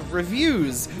speaking of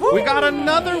reviews, we got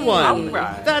another one. All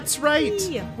right. That's right.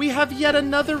 We have yet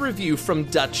another review from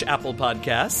Dutch Apple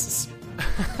Podcasts.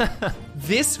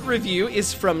 This review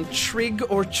is from Trig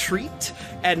or Treat,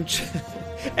 and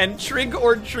Trig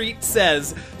or Treat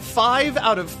says 5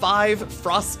 out of 5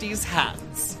 Frosty's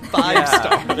hats. 5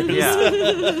 stars.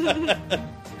 Yeah.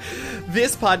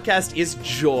 This podcast is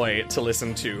joy to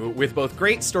listen to, with both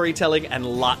great storytelling and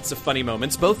lots of funny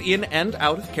moments, both in and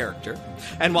out of character.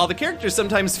 And while the characters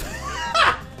sometimes...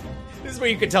 This is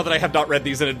where you can tell that I have not read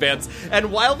these in advance.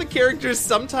 And while the characters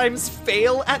sometimes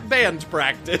fail at band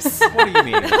practice... What do you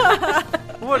mean?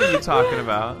 What are you talking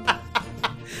about?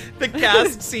 The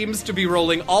cast seems to be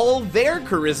rolling all their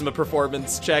charisma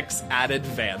performance checks at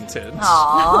advantage.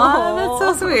 Aww,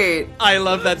 that's so sweet. I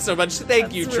love that so much.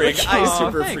 Thank you, Trig. really I cute.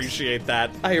 super Thanks. appreciate that.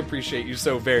 I appreciate you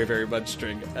so very, very much,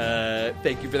 Trig.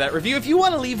 Thank you for that review. If you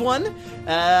want to leave one,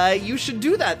 you should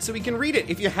do that so we can read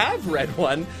it. If you have read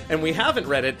one and we haven't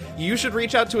read it, you should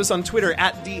reach out to us on Twitter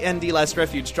at DND Last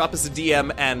Refuge. Drop us a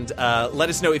DM and let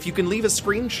us know if you can leave a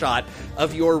screenshot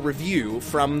of your review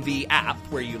from the app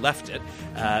where you left it.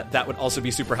 That would also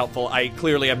be super helpful. I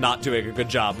clearly am not doing a good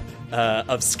job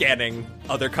of scanning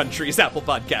other countries' Apple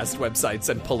Podcast websites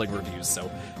and pulling reviews.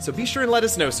 So be sure and let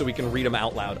us know so we can read them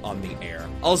out loud on the air.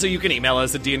 Also, you can email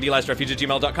us at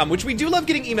dndlastrefuge@gmail.com, which we do love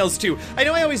getting emails too. I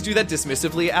know I always do that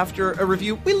dismissively after a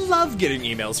review. We love getting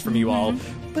emails from you all,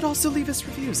 but also leave us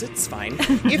reviews. It's fine.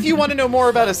 If you want to know more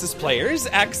about us as players,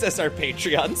 access our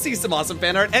Patreon, see some awesome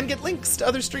fan art, and get links to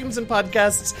other streams and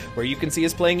podcasts where you can see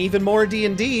us playing even more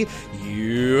D&D,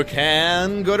 you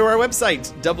can go to our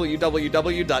website,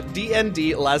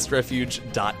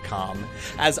 www.dndlastrefuge.com.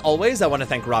 As always, I want to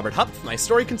thank Robert Hupf, my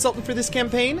story consultant for this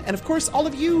campaign, and of course, all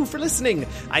of you for listening.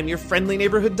 I'm your friendly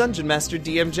neighborhood dungeon master,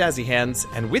 DM Jazzy Hands,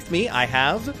 and with me, I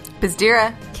have...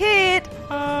 Bizdira. Kit.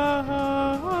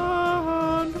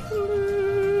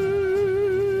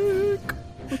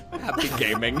 Happy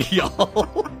gaming,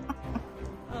 y'all.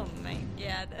 Oh my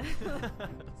god.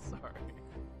 Sorry.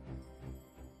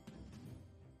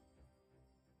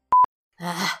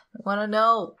 I want to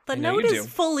know. The I know node you is do.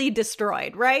 fully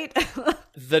destroyed, right?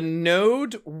 The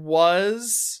node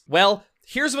was... Well,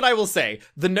 here's what I will say.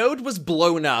 The node was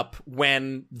blown up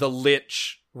when the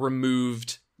Lich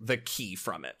removed the key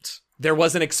from it. There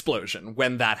was an explosion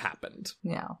when that happened.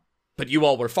 Yeah. But you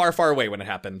all were far, far away when it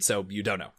happened, so you don't know.